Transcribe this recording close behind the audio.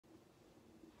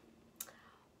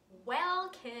Well,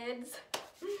 kids,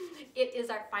 it is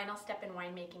our final step in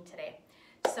winemaking today.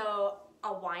 So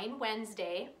a Wine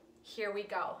Wednesday, here we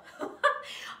go.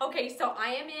 Okay, so I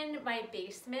am in my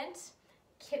basement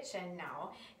kitchen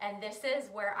now, and this is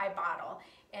where I bottle.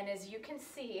 And as you can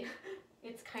see,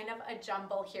 it's kind of a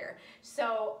jumble here.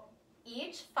 So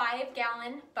each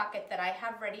 5-gallon bucket that I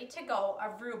have ready to go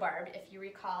of rhubarb, if you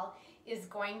recall, is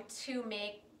going to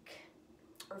make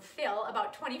or fill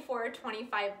about 24 or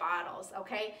 25 bottles,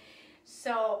 okay?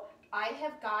 So I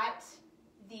have got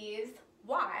these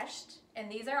washed, and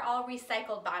these are all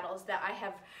recycled bottles that I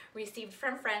have received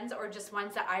from friends or just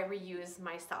ones that I reuse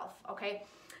myself, okay?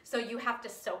 So you have to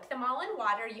soak them all in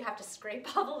water, you have to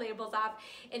scrape all the labels off,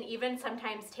 and even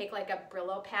sometimes take like a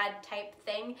Brillo pad type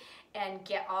thing and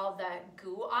get all the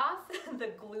goo off,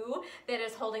 the glue that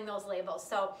is holding those labels.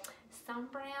 So some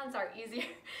brands are easier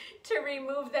to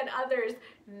remove than others.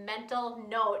 Mental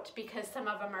note, because some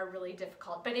of them are really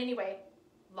difficult. But anyway,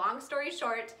 long story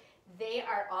short, they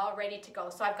are all ready to go.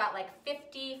 So I've got like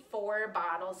 54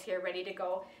 bottles here ready to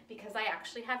go because I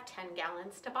actually have 10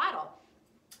 gallons to bottle.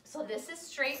 So this is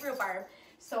straight rhubarb.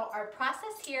 So our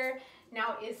process here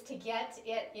now is to get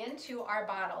it into our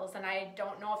bottles. And I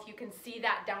don't know if you can see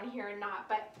that down here or not,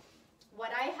 but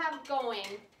what I have going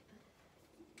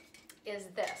is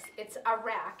this. It's a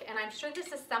rack, and I'm sure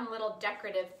this is some little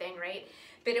decorative thing, right?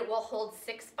 But it will hold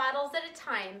 6 bottles at a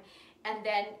time, and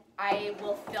then I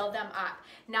will fill them up.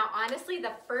 Now, honestly,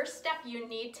 the first step you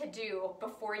need to do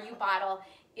before you bottle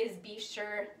is be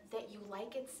sure that you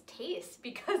like its taste,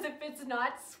 because if it's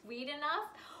not sweet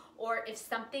enough, or if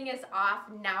something is off,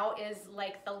 now is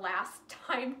like the last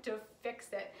time to fix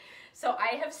it. So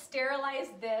I have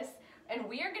sterilized this, and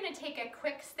we are gonna take a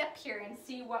quick step here and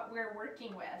see what we're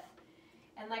working with.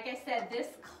 And like I said, this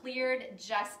cleared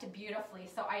just beautifully,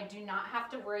 so I do not have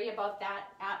to worry about that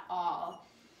at all.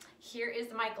 Here is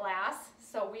my glass,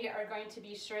 so we are going to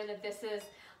be sure that this is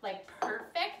like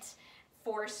perfect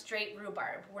for straight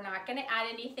rhubarb. We're not gonna add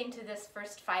anything to this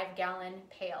first 5-gallon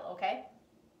pail, okay?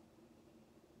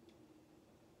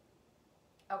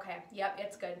 Okay, yep,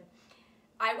 it's good.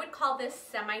 I would call this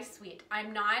semi-sweet.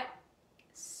 I'm not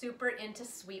super into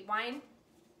sweet wine,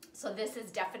 so this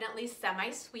is definitely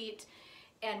semi-sweet.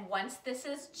 And once this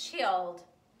is chilled,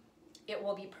 it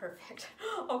will be perfect.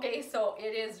 Okay, so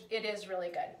it is really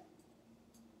good.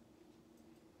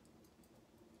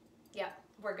 Yeah,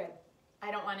 we're good. I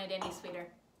don't want it any sweeter.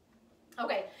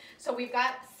 Okay, so we've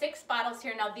got 6 bottles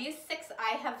here. Now these 6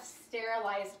 I have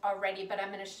sterilized already, but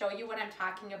I'm gonna show you what I'm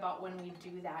talking about when we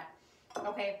do that.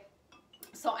 Okay,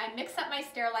 so I mix up my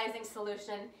sterilizing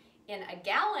solution in a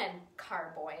gallon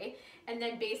carboy, and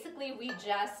then basically we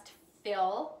just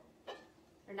fill,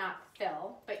 or not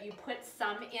fill, but you put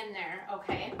some in there,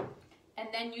 okay? And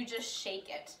then you just shake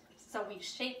it. So we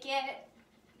shake it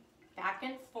back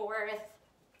and forth.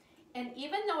 And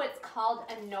even though it's called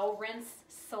a no rinse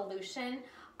solution,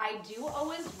 I do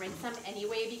always rinse them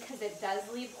anyway because it does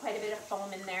leave quite a bit of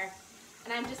foam in there.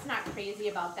 And I'm just not crazy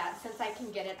about that since I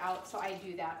can get it out, so I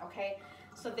do that, okay?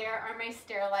 So there are my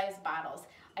sterilized bottles.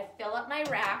 I fill up my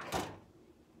rack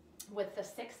with the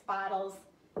 6 bottles.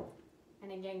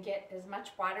 And again, get as much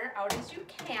water out as you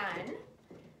can.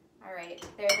 All right,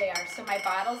 there they are. So my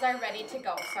bottles are ready to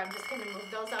go. So I'm just gonna move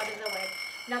those out of the way.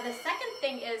 Now the second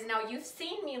thing is, now you've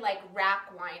seen me like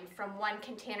rack wine from one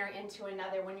container into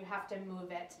another when you have to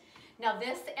move it. Now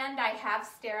this end I have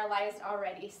sterilized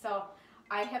already. So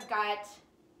I have got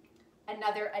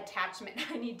another attachment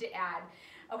I need to add.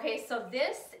 Okay, so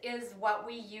this is what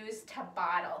we use to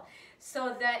bottle.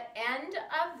 So the end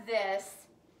of this,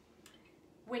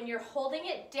 when you're holding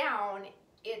it down,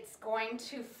 it's going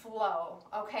to flow,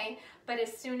 okay? But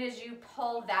as soon as you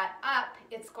pull that up,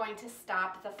 it's going to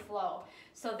stop the flow.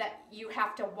 So that you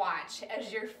have to watch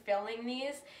as you're filling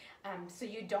these so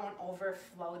you don't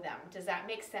overflow them. Does that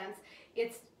make sense?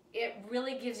 It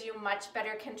really gives you much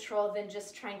better control than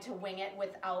just trying to wing it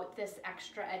without this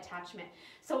extra attachment.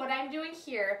 So what I'm doing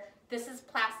here, this is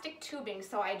plastic tubing,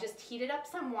 so I just heated up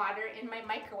some water in my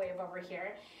microwave over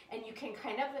here, and you can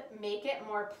kind of make it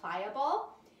more pliable.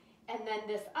 And then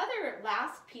this other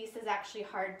last piece is actually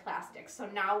hard plastic. So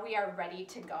now we are ready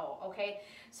to go, okay?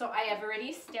 So I have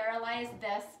already sterilized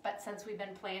this, but since we've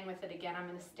been playing with it again, I'm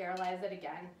gonna sterilize it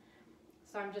again.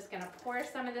 So I'm just gonna pour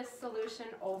some of this solution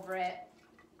over it,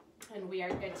 and we are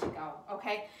good to go,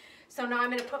 okay? So now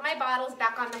I'm gonna put my bottles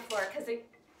back on the floor, because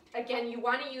again, you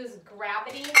wanna use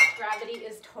gravity. Gravity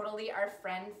is totally our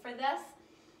friend for this.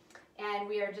 And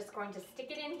we are just going to stick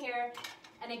it in here,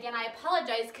 And again, I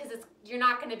apologize because you're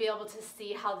not going to be able to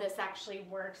see how this actually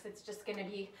works. It's just going to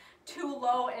be too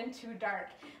low and too dark.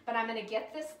 But I'm going to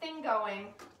get this thing going,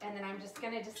 and then I'm just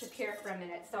going to disappear for a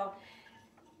minute. So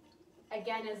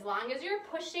again, as long as you're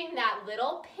pushing that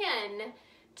little pin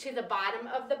to the bottom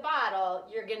of the bottle,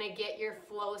 you're going to get your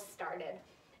flow started.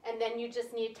 And then you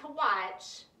just need to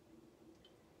watch.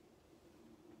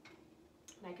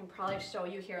 And I can probably show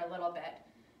you here a little bit.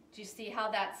 Do you see how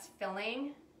that's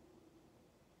filling?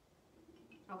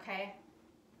 Okay.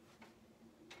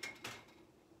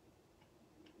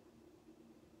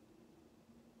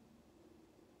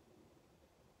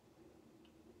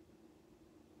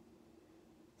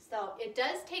 So it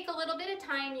does take a little bit of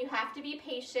time. You have to be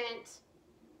patient.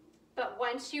 But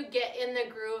once you get in the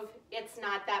groove, it's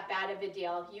not that bad of a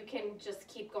deal. You can just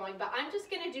keep going. But I'm just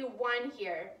going to do one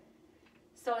here.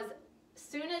 So as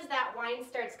soon as that wine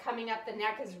starts coming up the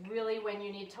neck is really when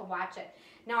you need to watch it.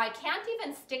 Now I can't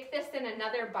even stick this in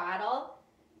another bottle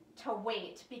to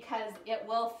wait because it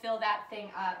will fill that thing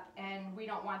up, and we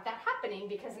don't want that happening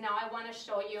because now I want to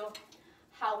show you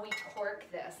how we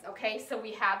cork this. Okay, so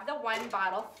we have the one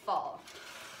bottle full.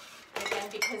 Again,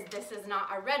 because this is not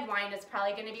a red wine, it's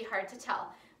probably going to be hard to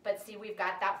tell. But see, we've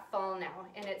got that full now,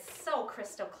 and it's so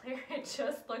crystal clear. It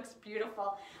just looks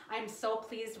beautiful. I'm so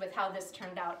pleased with how this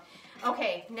turned out.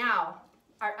 Okay, now,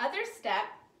 our other step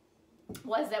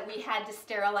was that we had to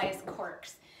sterilize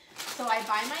corks. So I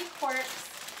buy my corks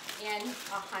in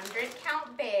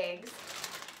 100-count bags,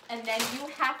 and then you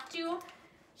have to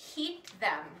heat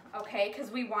them, okay, because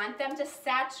we want them to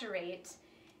saturate.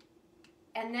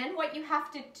 And then what you have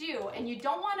to do, and you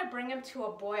don't want to bring them to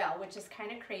a boil, which is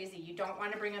kind of crazy. You don't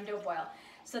want to bring them to a boil.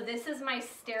 So this is my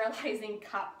sterilizing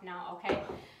cup now, okay?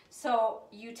 So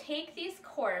you take these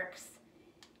corks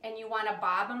and you want to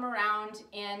bob them around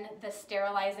in the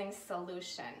sterilizing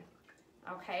solution.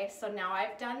 Okay, so now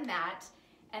I've done that.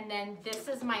 And then this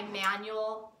is my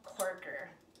manual corker.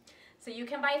 So you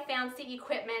can buy fancy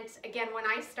equipment. Again, when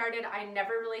I started, I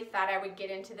never really thought I would get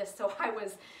into this, so I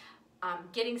was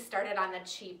getting started on the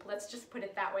cheap. Let's just put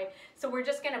it that way. So we're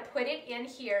just gonna put it in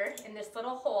here in this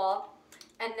little hole,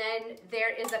 and then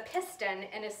there is a piston,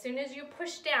 and as soon as you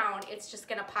push down, it's just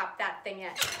gonna pop that thing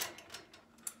in.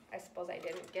 I suppose I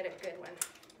didn't get a good one.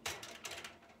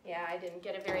 Yeah, I didn't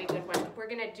get a very good one. We're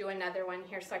gonna do another one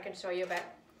here so I can show you, but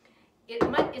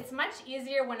it's much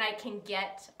easier when I can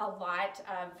get a lot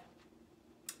of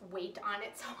weight on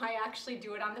it, so I actually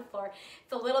do it on the floor.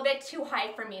 It's a little bit too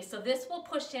high for me, so this will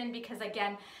push in because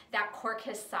again that cork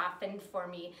has softened for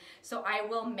me, so I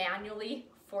will manually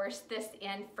force this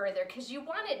in further because you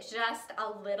want it just a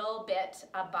little bit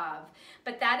above,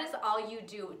 but that is all you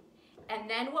do. And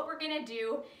then what we're going to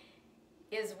do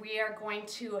is we are going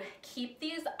to keep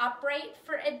these upright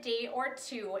for a day or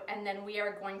two, and then we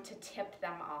are going to tip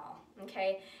them all,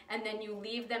 okay? And then you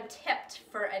leave them tipped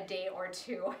for a day or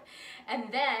two, and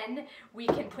then we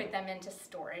can put them into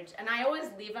storage. And I always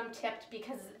leave them tipped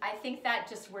because I think that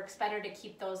just works better to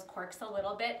keep those corks a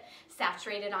little bit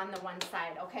saturated on the one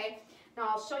side, okay? Now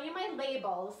I'll show you my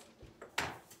labels.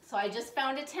 So I just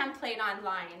found a template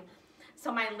online.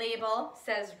 So my label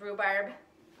says rhubarb.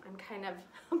 I'm kind of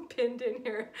pinned in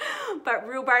here, but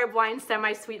rhubarb wine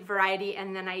semi-sweet variety,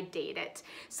 and then I date it.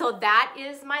 So that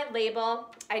is my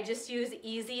label. I just use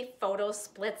easy photo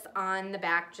splits on the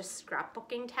back, just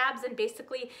scrapbooking tabs, and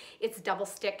basically it's double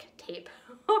stick tape,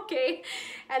 okay?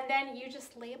 And then you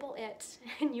just label it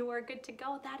and you are good to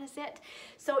go. That is it.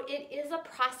 So it is a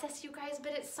process, you guys,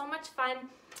 but it's so much fun,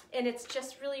 and it's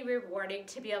just really rewarding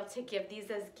to be able to give these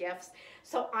as gifts.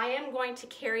 So I am going to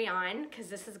carry on because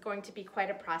this is going to be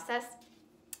quite a process.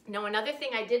 Now, another thing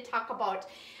I did talk about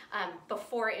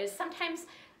before is sometimes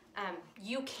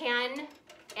you can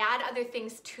add other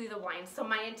things to the wine. So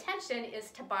my intention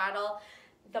is to bottle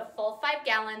the full 5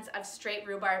 gallons of straight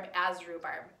rhubarb as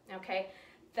rhubarb, okay?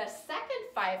 The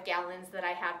second 5 gallons that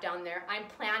I have down there, I'm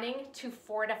planning to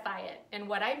fortify it. And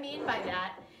what I mean by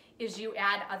that is you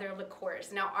add other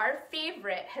liqueurs. Now, our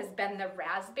favorite has been the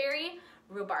raspberry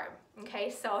rhubarb, okay?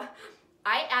 So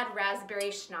I add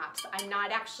raspberry schnapps. I'm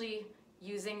not actually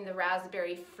using the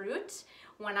raspberry fruit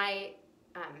when I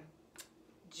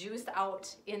juice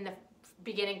out in the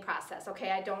beginning process,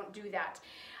 okay? I don't do that.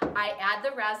 I add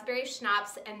the raspberry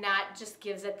schnapps, and that just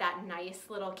gives it that nice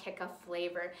little kick of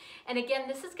flavor. And again,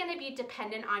 this is gonna be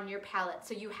dependent on your palate,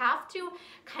 so you have to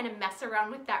kind of mess around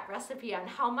with that recipe on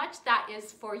how much that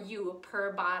is for you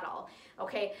per bottle,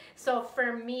 okay? So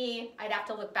for me, I'd have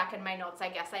to look back in my notes. I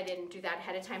guess I didn't do that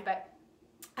ahead of time, but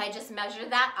I just measure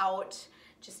that out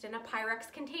just in a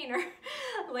Pyrex container,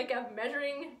 like a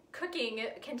measuring cooking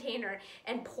container,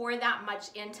 and pour that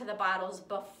much into the bottles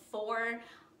before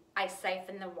I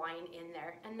siphon the wine in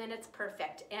there, and then it's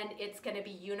perfect. And it's gonna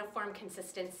be uniform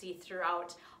consistency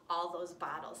throughout all those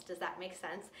bottles. Does that make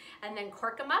sense? And then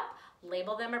cork them up,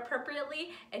 label them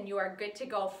appropriately, and you are good to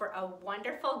go for a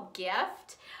wonderful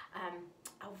gift.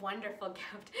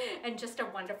 And just a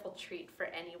wonderful treat for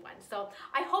anyone. So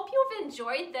I hope you've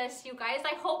enjoyed this, you guys.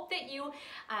 I hope that you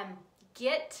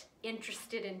get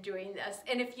interested in doing this.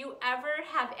 And if you ever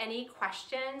have any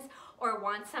questions or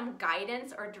want some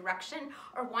guidance or direction,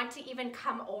 or want to even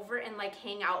come over and like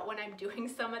hang out when I'm doing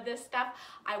some of this stuff,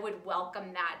 I would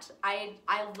welcome that. I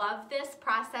love this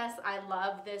process. I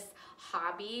love this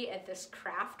hobby, at this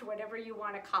craft, whatever you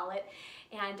want to call it.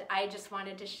 And I just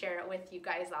wanted to share it with you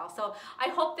guys all. So I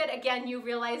hope that, again, you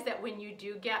realize that when you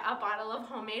do get a bottle of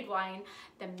homemade wine,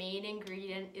 the main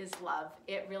ingredient is love.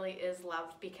 It really is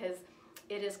love, because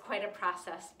it is quite a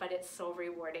process, but it's so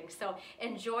rewarding. So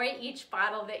enjoy each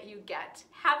bottle that you get.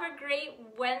 Have a great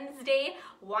Wednesday,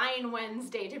 Wine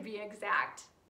Wednesday to be exact.